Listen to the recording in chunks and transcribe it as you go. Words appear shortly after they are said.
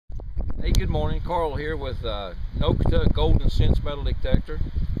good morning. Carl here with Nokta Golden Sense metal detector,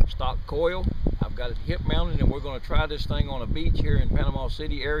 stock coil. I've got it hip mounted and we're going to try this thing on a beach here in Panama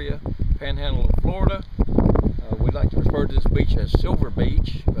City area, Panhandle of Florida. We like to refer to this beach as Silver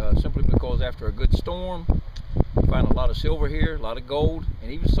Beach, simply because after a good storm, we find a lot of silver here, a lot of gold,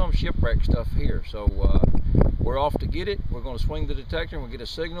 and even some shipwreck stuff here. So we're off to get it. We're going to swing the detector and we'll get a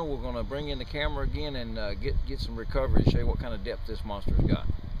signal. We're going to bring in the camera again and get some recovery to show you what kind of depth this monster's got.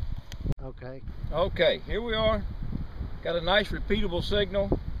 Okay, here we are. Got a nice repeatable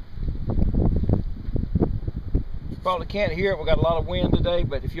signal. You probably can't hear it. We've got a lot of wind today,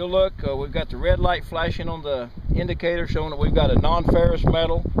 but if you'll look, we've got the red light flashing on the indicator showing that we've got a non-ferrous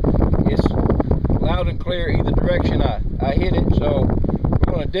metal. It's loud and clear either direction I hit it, so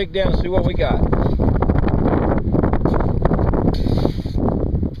we're going to dig down and see what we got.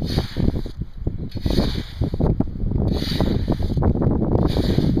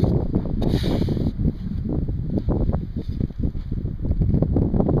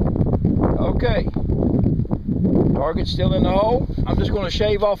 Okay, target's still in the hole. I'm just going to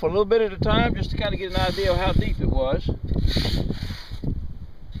shave off a little bit at a time just to kind of get an idea of how deep it was.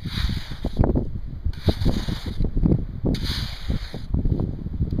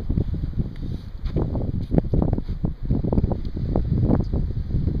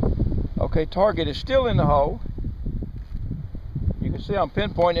 Okay, target is still in the hole. You can see I'm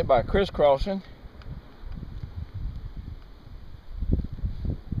pinpointing it by crisscrossing.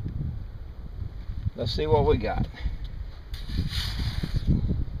 Let's see what we got.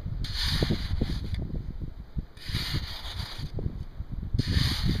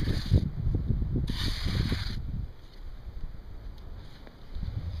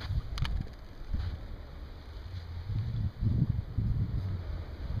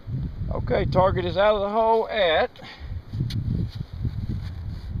 Okay, target is out of the hole at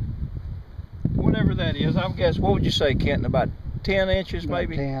whatever that is. I guess, what would you say, Kenton? About 10 inches, about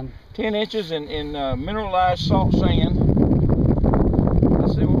maybe? 10 inches in mineralized salt sand.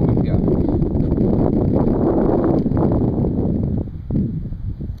 Let's see what we've got.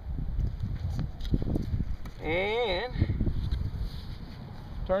 And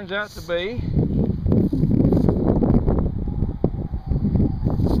turns out to be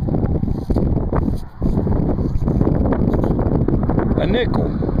a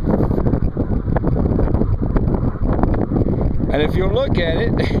nickel. And if you look at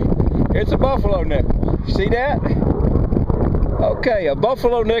it, it's a buffalo nickel. See that? Okay, a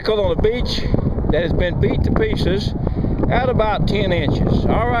buffalo nickel on a beach that has been beat to pieces at about 10 inches.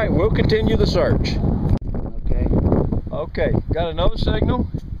 All right, we'll continue the search. Okay, got another signal.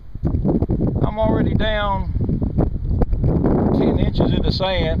 I'm already down 10 inches in the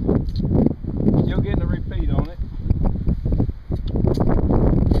sand. Still getting a repeat on it.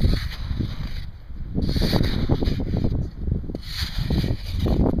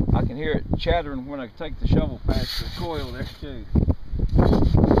 I can hear it chattering when I take the shovel past the coil there too.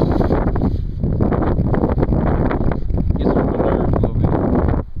 Gets on my nerves a little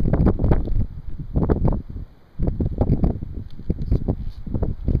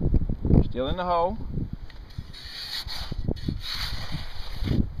bit. Still in the hole.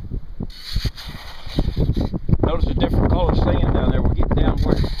 Notice a different color sand down there. We're getting down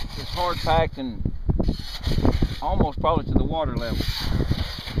where it's hard packed and almost probably to the water level.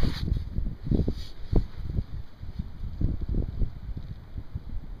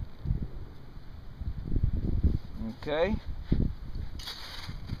 Okay.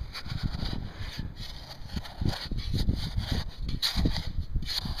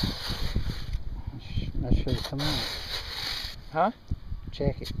 That should have come out. Huh?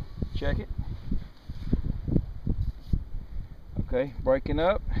 Check it. Check it. Okay, breaking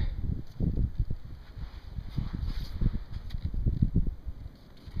up.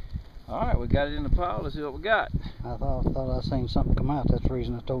 Alright, we got it in the pile. Let's see what we got. I thought I seen something come out. That's the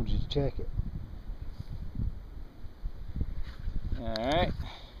reason I told you to check it. Alright.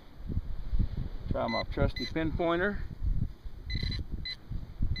 Try my trusty pinpointer.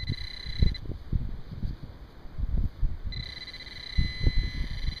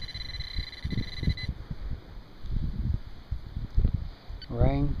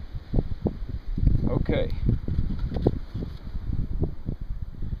 Ring. Okay.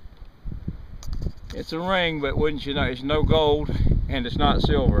 It's a ring, but wouldn't you know, it's no gold and it's not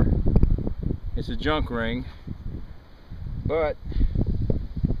silver. It's a junk ring. But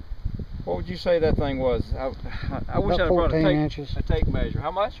what would you say that thing was? I wish I'd brought a tape measure.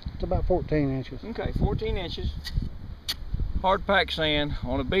 How much? It's about 14 inches. Okay, 14 inches. Hard packed sand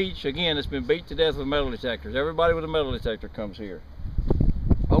on a beach. Again, it's been beat to death with metal detectors. Everybody with a metal detector comes here.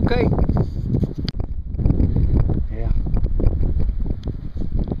 Okay,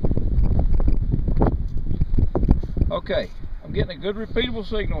 Okay, I'm getting a good repeatable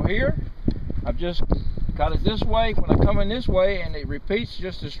signal here. I've just got it this way. When I come in this way and it repeats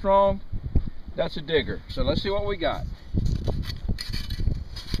just as strong, that's a digger. So let's see what we got.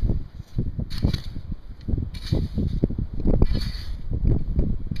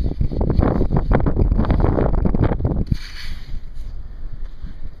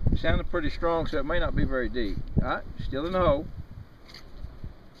 Sounded pretty strong, so it may not be very deep. Alright, still in the hole.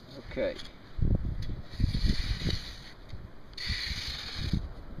 Okay.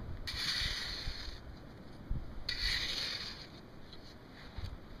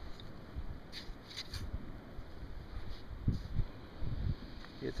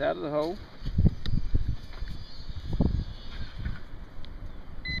 It's out of the hole.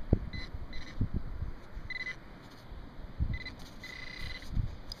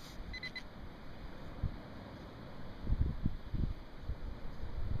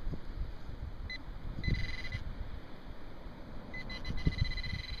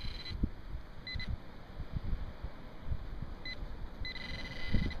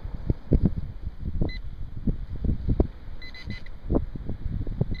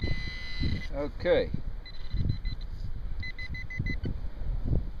 Okay.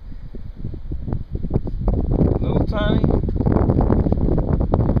 Little tiny.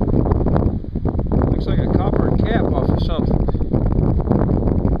 Looks like a copper cap off of something.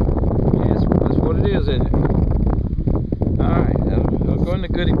 Yeah, that's what it is, isn't it? Alright, that'll go in the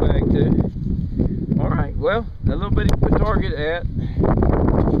goodie bag too. Alright, well, a little bitty target at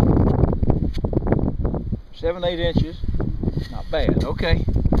 7-8 inches. Not bad, okay.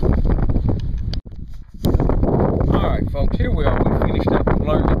 Alright folks, here we are. We finished up and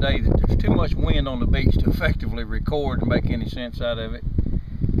learned today that there's too much wind on the beach to effectively record and make any sense out of it.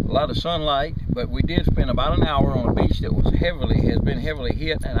 A lot of sunlight, but we did spend about an hour on a beach that has been heavily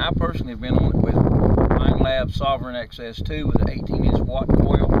hit, and I personally have been on it with Mine Lab Sovereign XS2 with an 18-inch watt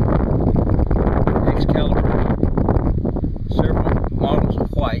coil, Excalibur, several models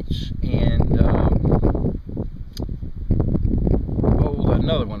of whites, and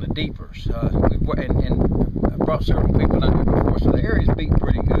another one, the deepers. And I brought several people down here before, so the area's beat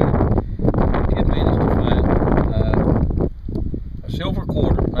pretty good. We did manage to find a silver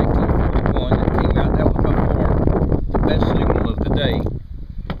quarter, 1941, that came out. That was by far the best signal of the day.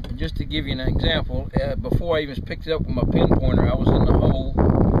 And just to give you an example, before I even picked it up with my pinpointer, I was in the hole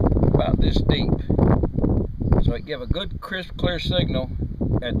about this deep. So it gave a good, crisp, clear signal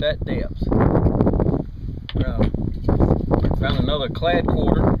at that depth. Found another clad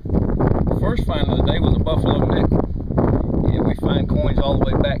quarter. The first find of the day was a buffalo nickel. And we find coins all the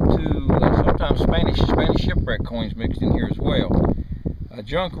way back to sometimes Spanish shipwreck coins mixed in here as well. A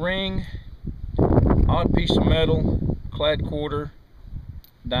junk ring, odd piece of metal, clad quarter,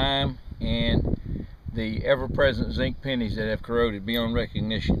 dime, and the ever-present zinc pennies that have corroded beyond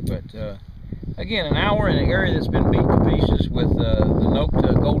recognition. But again, an hour in an area that's been beat to pieces with the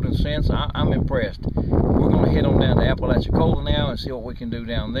Nokta golden cents. I'm impressed. We're going to head on down to Apalachicola now and see what we can do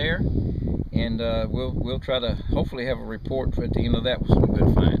down there, and we'll try to hopefully have a report at the end of that with some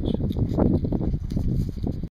good finds.